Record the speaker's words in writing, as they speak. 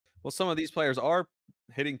Well, some of these players are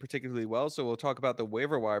hitting particularly well, so we'll talk about the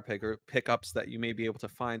waiver wire pickups that you may be able to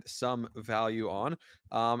find some value on.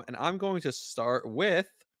 And I'm going to start with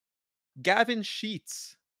Gavin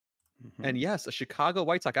Sheets. Mhm. And yes, a Chicago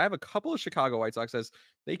White Sox. I have a couple of Chicago White Sox as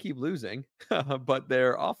they keep losing, but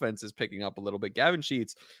their offense is picking up a little bit. Gavin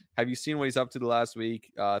Sheets, have you seen what he's up to the last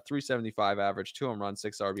week? 375 average, 2 home runs,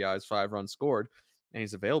 6 RBIs, 5 runs scored, and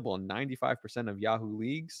he's available in 95% of Yahoo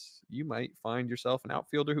leagues. You might find yourself an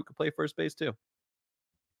outfielder who could play first base too.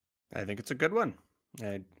 I think it's a good one.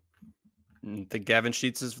 I think Gavin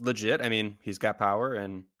Sheets is legit. I mean, he's got power,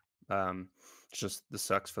 and it's just the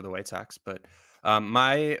sucks for the White Sox. But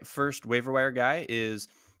my first waiver wire guy is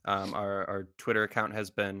our Twitter account has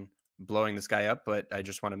been blowing this guy up, but I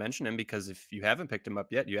just want to mention him because if you haven't picked him up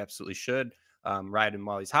yet, you absolutely should. Ride him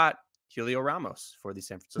while he's hot. Heliot Ramos for the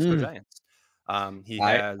San Francisco Mm, Giants. He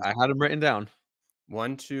I has I had him written down.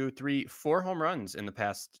 one, two, three, four home runs in the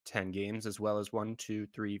past 10 games, as well as one, two,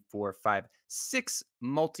 three, four, five, six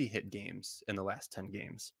multi-hit games in the last 10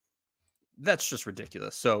 games. That's just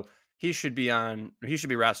ridiculous. So he should be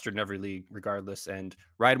rostered in every league regardless, and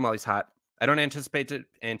ride him while he's hot. I don't anticipate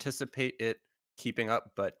it keeping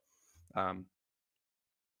up, but um,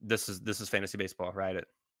 this is fantasy baseball. Ride it.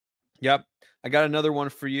 Yep. I got another one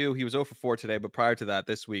for you. He was 0 for 4 today, but prior to that,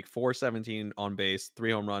 this week, 417 on base,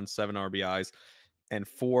 3 home runs, 7 RBIs, and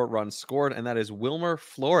 4 runs scored. And that is Wilmer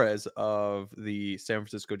Flores of the San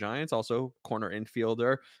Francisco Giants, also corner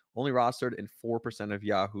infielder, only rostered in 4% of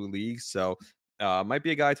Yahoo leagues. So might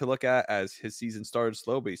be a guy to look at as his season started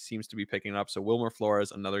slow, but he seems to be picking up. So Wilmer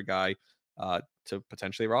Flores, another guy to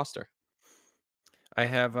potentially roster. I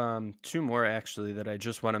have two more actually that I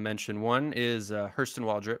just want to mention. One is Hurston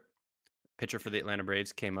Waldrop, pitcher for the Atlanta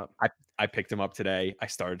Braves, came up. I, I picked him up today. I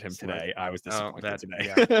started him Smart. today. I was Oh, disappointed that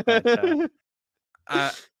yeah, that today.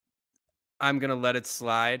 I I'm gonna let it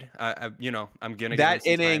slide. I'm gonna give him That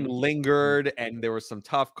some inning time. Mm, lingered, and there were some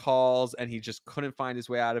tough calls, and he just couldn't find his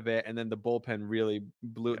way out of it, and then the bullpen really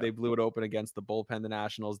yeah, blew it open against the bullpen, the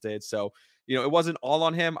Nationals did, so, it wasn't all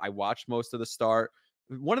on him. I watched most of the start.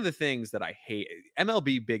 One of the things that I hate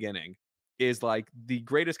MLB big inning is, like, the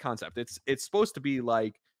greatest concept. It's supposed to be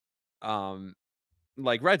like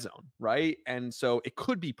red zone, right? And so it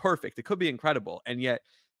could be perfect, it could be incredible, and yet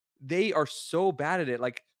they are so bad at it.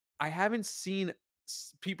 Like, I haven't seen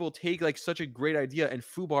people take like such a great idea and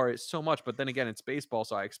foobar it so much, but then again, it's baseball,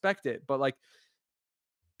 so I expect it. But like,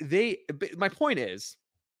 my point is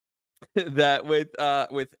that with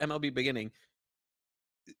MLB beginning,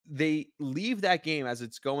 they leave that game as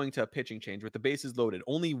it's going to a pitching change with the bases loaded.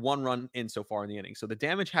 Only 1 run in so far in the inning, so the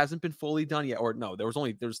damage hasn't been fully done yet. Or no,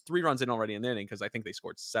 there's 3 runs in already in the inning because I think they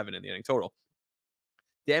scored 7 in the inning total.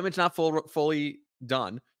 Damage not fully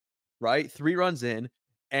done, right? 3 runs in,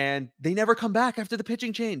 and they never come back after the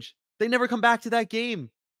pitching change. They never come back to that game.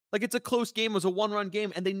 Like, it's a close game, it was a 1 run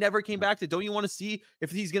game, and they never came back to it. Don't you want to see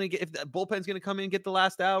if if the bullpen's gonna come in and get the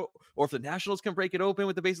last out, or if the Nationals can break it open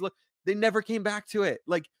with the bases look? They never came back to it.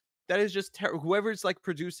 Like, that is just whoever's like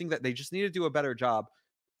producing that, they just need to do a better job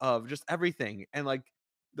of just everything. And like,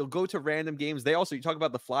 they'll go to random games. They also, you talk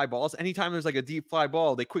about the fly balls. Anytime there's like a deep fly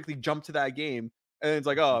ball, they quickly jump to that game, and it's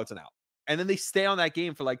like, oh, mhm. it's an out. And then they stay on that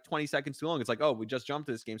game for like 20 seconds too long. It's like, oh, we just jumped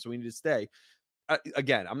to this game, so we need to stay.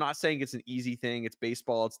 Again, I'm not saying it's an easy thing. It's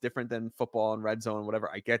baseball. It's different than football and red zone, whatever.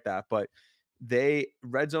 I get that, but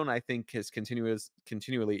red zone, I think, has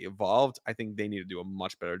continually evolved. I think they need to do a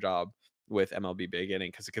much better job with MLB Big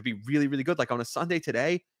Inning because it could be really, really good. Like on a Sunday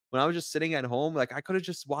today, when I was just sitting at home, like I could have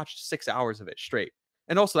just watched 6 hours of it straight.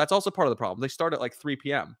 And also, that's also part of the problem. They start at like 3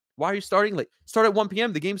 p.m. Why are you starting late? Start at 1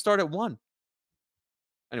 p.m. The game start at 1.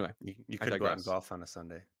 Anyway, You I could go out and digress. golf on a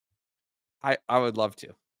Sunday. I would love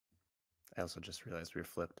to. I also just realized we were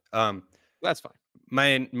flipped. That's fine.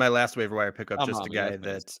 My last waiver wire pickup, I'm just a Rami. guy That's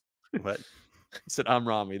Vince. that what I said I'm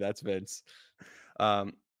Rami. That's Vince.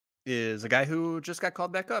 um is a guy who just got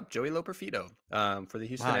called back up, Joey Loperfido, for the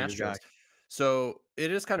Houston Ah, your guy. Astros. So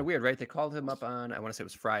it is kind of weird, right? They called him up on, I want to say it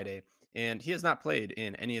was Friday, and he has not played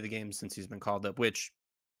in any of the games since he's been called up, which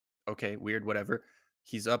okay, weird, whatever.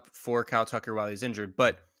 He's up for Kyle Tucker while he's injured.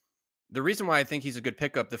 But the reason why I think he's a good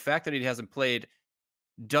pickup, the fact that he hasn't played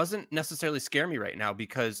doesn't necessarily scare me right now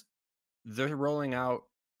because they're rolling out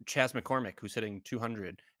Chas McCormick, who's hitting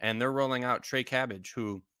 200, and they're rolling out Trey Cabbage,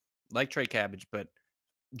 who like Trey Cabbage, but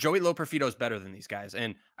Joey Loperfido is better than these guys.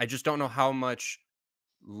 And I just don't know how much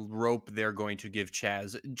rope they're going to give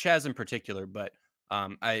Chaz in particular, but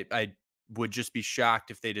I would just be shocked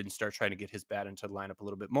if they didn't start trying to get his bat into the lineup a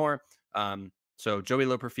little bit more. So Joey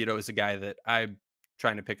Loperfido is a guy that I'm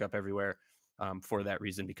trying to pick up everywhere. for that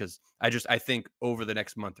reason, because I think over the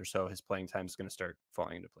next month or so, his playing time is going to start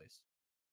falling into place.